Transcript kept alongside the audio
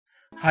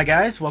Hi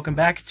guys, welcome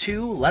back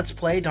to Let's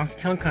Play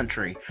Donkey Kong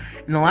Country.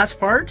 In the last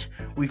part,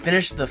 we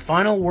finished the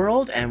final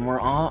world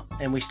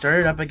and we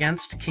started up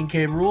against King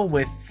K. Rool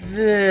with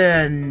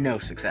no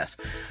success.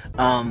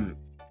 I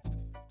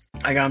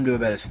got him to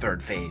about his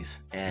third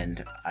phase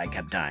and I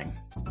kept dying.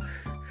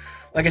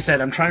 Like I said,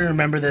 I'm trying to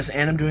remember this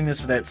and I'm doing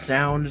this without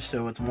sound,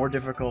 so it's more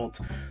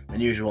difficult than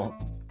usual.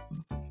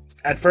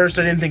 At first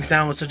I didn't think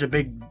sound was such a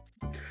big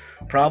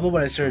problem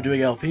when I started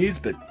doing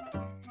LPs, but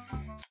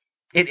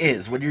it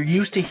is. When you're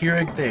used to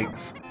hearing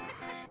things,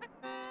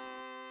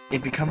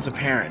 it becomes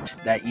apparent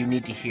that you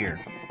need to hear.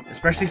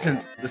 Especially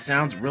since the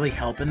sounds really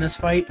help in this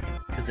fight,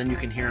 because then you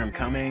can hear him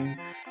coming,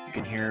 you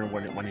can hear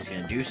when he's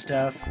going to do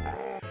stuff.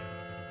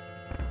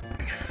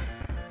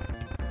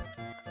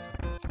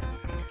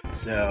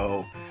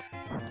 So,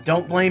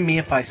 don't blame me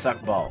if I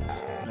suck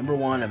balls. Number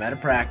one, I'm out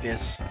of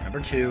practice. Number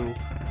two,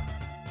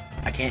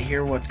 I can't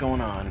hear what's going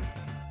on.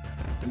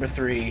 Number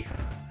three,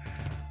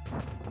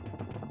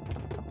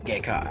 gay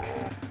cock.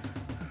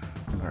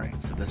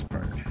 Alright, so this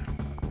part.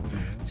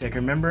 See, I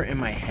can remember in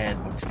my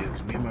head what to do,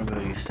 because me and my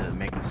brother used to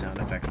make the sound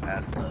effects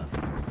as the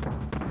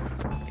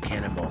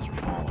cannonballs were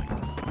falling.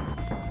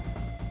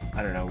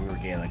 I don't know, we were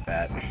gay like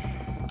that.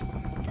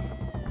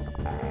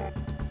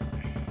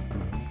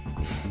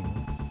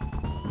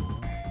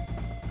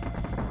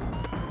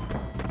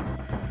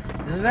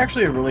 This is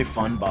actually a really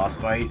fun boss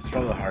fight. It's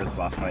probably the hardest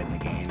boss fight in the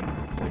game,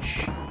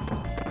 which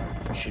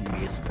shouldn't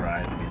be a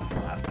surprise. I mean, it's the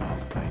last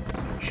boss fight,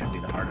 so it should be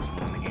the hardest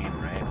one in the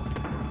game, right?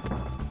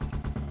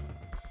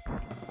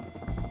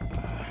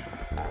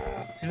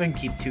 See if I can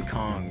keep 2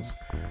 Kongs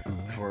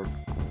before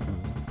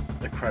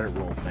the credit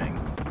roll thing.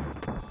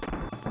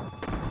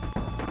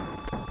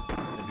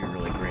 That'd be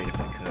really great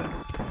if I could.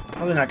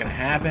 Probably not gonna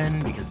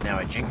happen, because now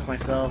I jinxed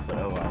myself, but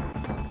oh well.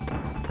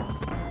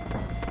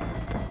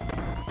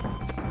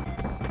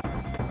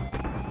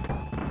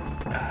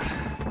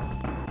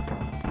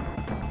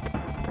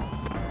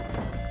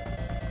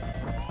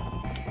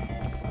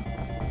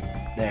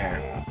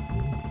 There.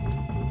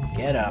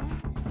 Get up.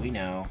 We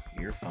know.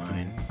 You're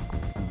fine.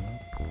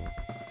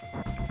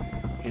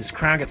 His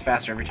crown gets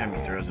faster every time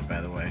he throws it,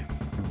 by the way.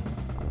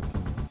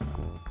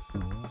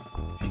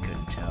 If you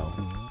couldn't tell.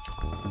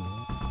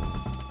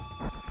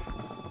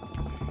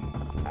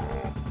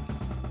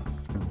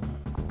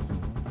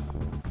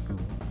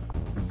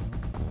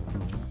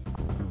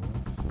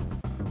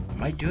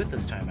 Might do it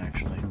this time,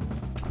 actually.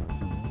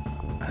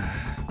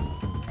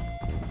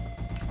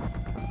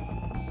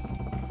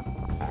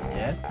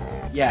 Dead?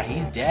 Yeah,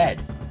 he's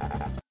dead.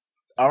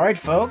 Alright,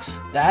 folks,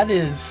 that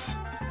is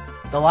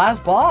the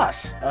last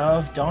boss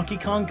of Donkey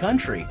Kong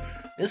Country.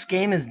 This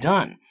game is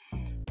done.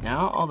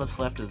 Now, all that's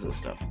left is this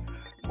stuff.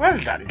 Well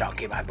done,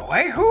 Donkey, my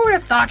boy. Who would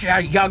have thought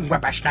a young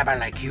whippersnapper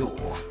like you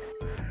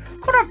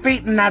could have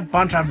beaten that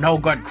bunch of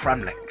no-good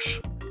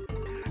crumlings?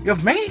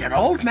 You've made an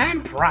old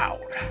man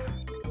proud.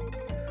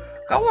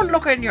 Go and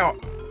look in your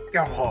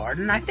hoard,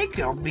 and I think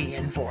you'll be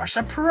in for a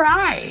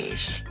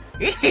surprise.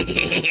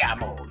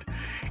 I'm old.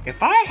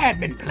 If I had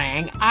been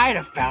playing, I'd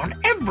have found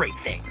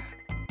everything.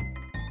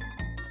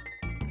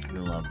 I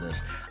love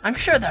this. I'm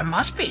sure there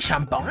must be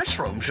some bonus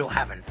rooms you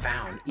haven't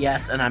found.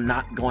 Yes, and I'm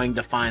not going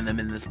to find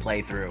them in this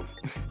playthrough.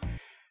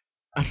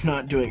 I'm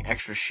not doing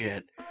extra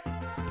shit.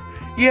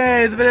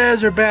 Yay, the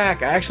bananas are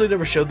back! I actually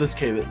never showed this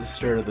cave at the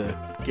start of the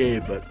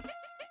game, but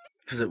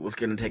because it was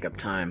going to take up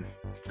time.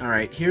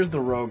 Alright, here's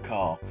the roll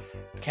call.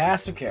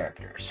 Cast of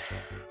characters.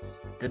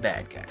 The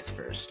bad guys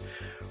first.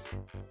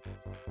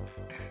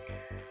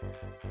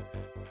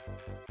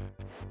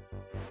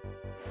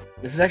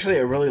 This is actually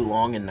a really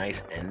long and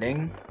nice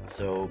ending,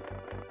 so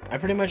I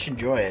pretty much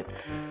enjoy it.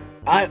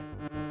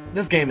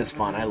 This game is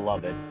fun. I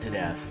love it to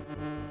death.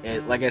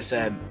 Like I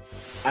said,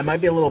 I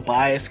might be a little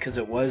biased because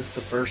it was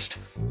the first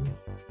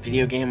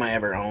video game I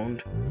ever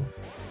owned.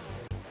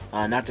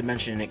 Not to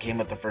mention it came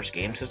with the first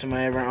game system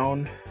I ever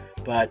owned,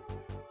 but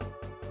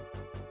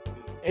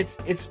it's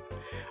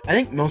I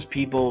think most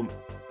people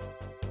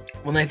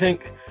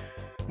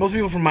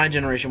from my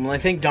generation, when they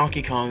think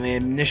Donkey Kong, they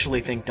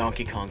initially think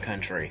Donkey Kong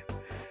Country.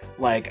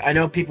 Like, I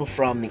know people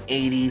from the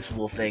 80s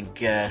will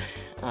think, are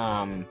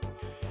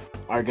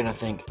gonna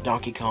think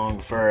Donkey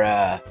Kong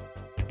for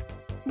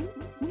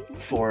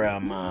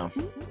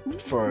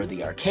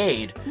the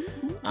arcade,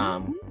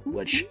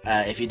 which,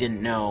 if you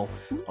didn't know,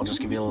 I'll just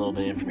give you a little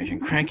bit of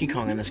information. Cranky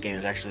Kong in this game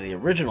is actually the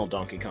original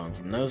Donkey Kong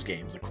from those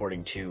games,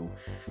 according to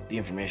the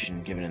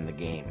information given in the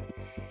game.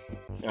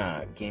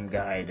 Game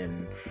guide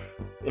and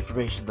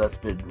information that's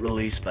been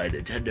released by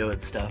Nintendo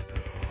and stuff.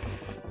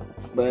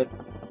 But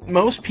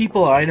most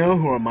people I know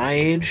who are my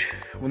age,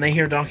 when they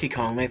hear Donkey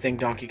Kong, they think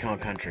Donkey Kong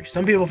Country.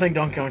 Some people think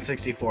Donkey Kong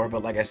 64,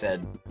 but like I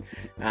said,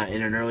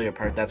 in an earlier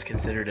part, that's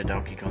considered a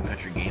Donkey Kong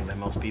Country game by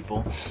most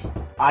people.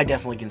 I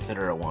definitely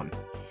consider it one,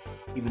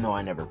 even though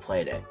I never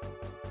played it.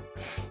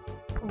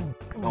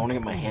 I want to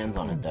get my hands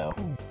on it, though.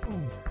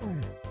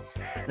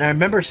 And I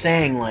remember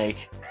saying,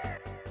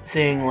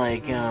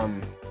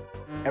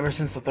 ever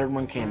since the third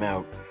one came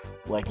out,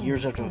 like,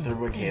 years after the third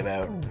one came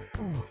out,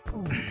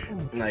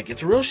 like,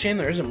 it's a real shame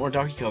there isn't more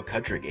Donkey Kong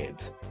Country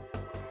games.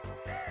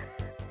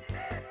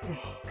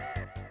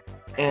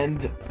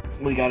 And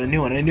we got a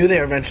new one. I knew they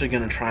were eventually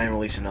going to try and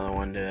release another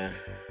one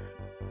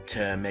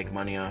to make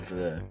money off of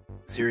the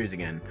series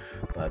again,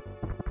 but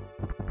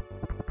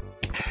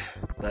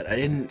I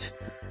didn't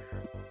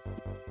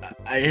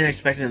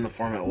expect it in the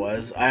form it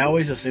was. I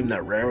always assumed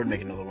that Rare would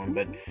make another one,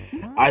 but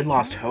I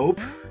lost hope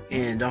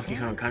in Donkey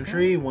Kong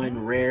Country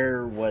when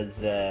Rare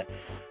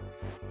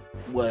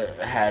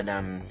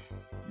had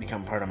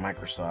become part of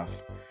Microsoft,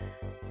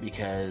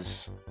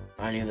 because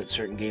I knew that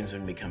certain games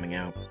wouldn't be coming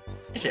out.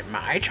 Is it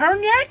my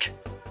turn yet?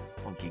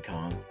 Funky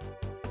Kong.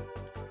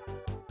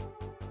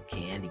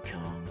 Candy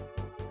Kong.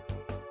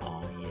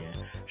 Oh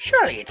yeah.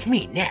 Surely it's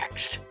me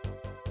next.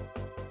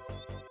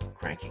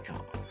 Cranky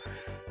Kong.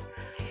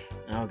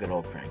 Oh, good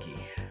old Cranky.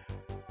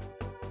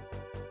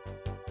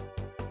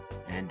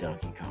 And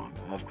Donkey Kong,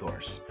 of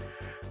course.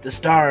 The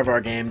star of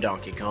our game,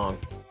 Donkey Kong.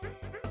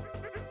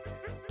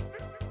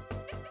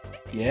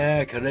 Yeah,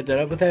 I couldn't have done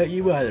it without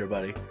you either,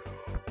 buddy.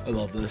 I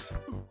love this.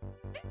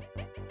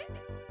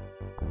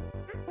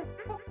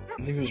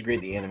 I think it was great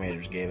the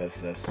animators gave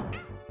us this.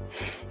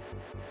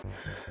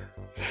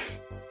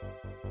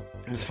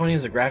 What's funny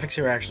is the graphics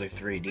here are actually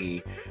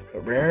 3D,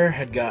 but Rare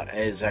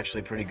is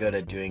actually pretty good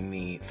at doing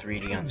the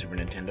 3D on Super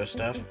Nintendo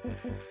stuff.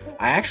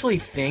 I actually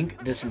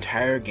think this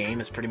entire game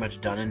is pretty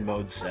much done in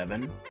mode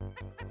 7,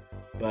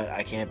 but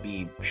I can't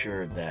be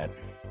sure of that.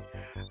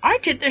 I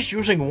did this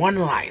using 1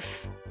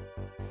 life,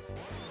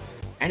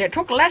 and it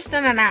took less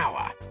than an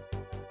hour.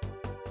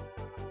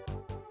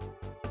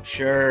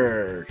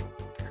 Sure,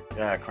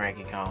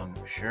 Cranky Kong,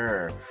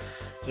 sure.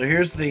 So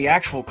here's the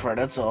actual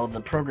credits, all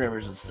the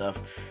programmers and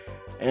stuff.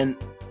 And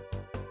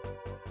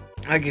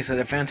like I said,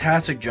 a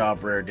fantastic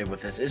job Rare did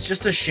with this. It's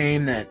just a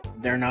shame that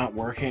they're not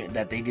working,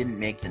 that they didn't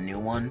make the new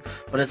one,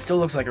 but it still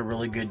looks like a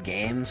really good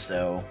game,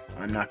 so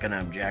I'm not gonna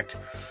object.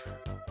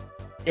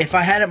 If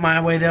I had it my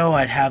way, though,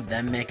 I'd have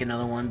them make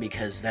another one,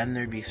 because then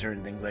there'd be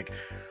certain things like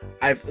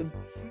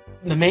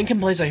the main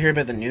complaints I hear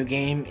about the new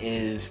game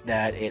is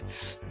that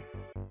it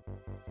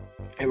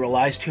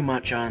relies too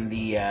much on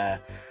the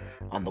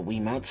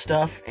Wiimote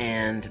stuff,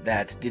 and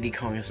that Diddy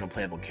Kong isn't a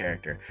playable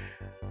character.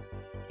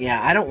 Yeah,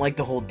 I don't like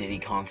the whole Diddy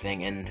Kong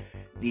thing, and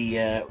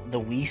the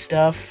Wii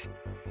stuff,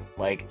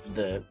 like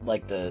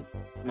the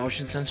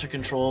motion sensor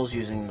controls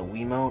using the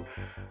Wiimote.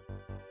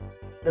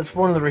 That's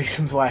one of the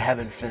reasons why I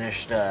haven't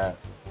finished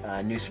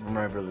New Super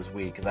Mario Bros.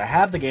 Wii, because I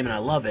have the game and I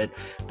love it,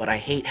 but I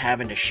hate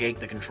having to shake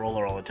the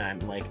controller all the time.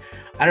 Like,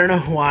 I don't know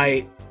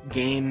why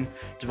game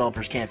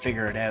developers can't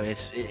figure it out.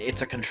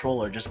 It's a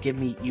controller. Just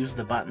use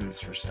the buttons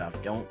for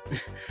stuff. Don't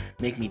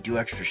make me do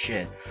extra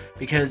shit.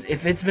 Because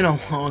if it's been a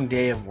long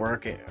day of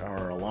work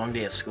or a long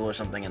day of school or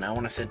something, and I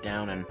want to sit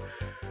down and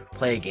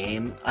play a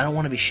game, I don't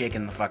want to be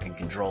shaking the fucking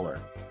controller.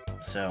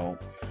 So,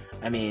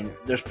 I mean,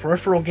 there's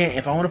peripheral game.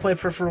 If I want to play a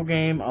peripheral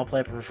game, I'll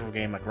play a peripheral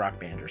game like Rock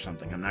Band or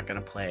something. I'm not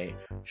gonna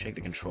shake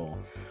the control.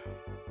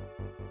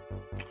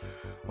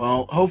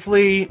 Well,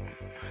 hopefully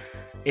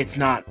it's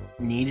not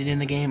needed in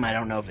the game. I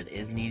don't know if it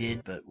is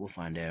needed, but we'll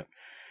find out.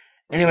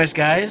 Anyways,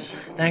 guys,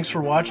 thanks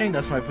for watching.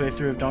 That's my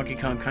playthrough of Donkey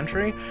Kong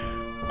Country.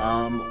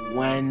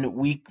 When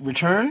we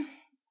return,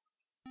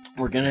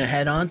 we're gonna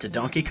head on to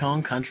Donkey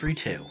Kong Country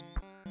 2.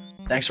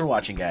 Thanks for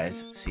watching,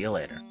 guys. See you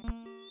later.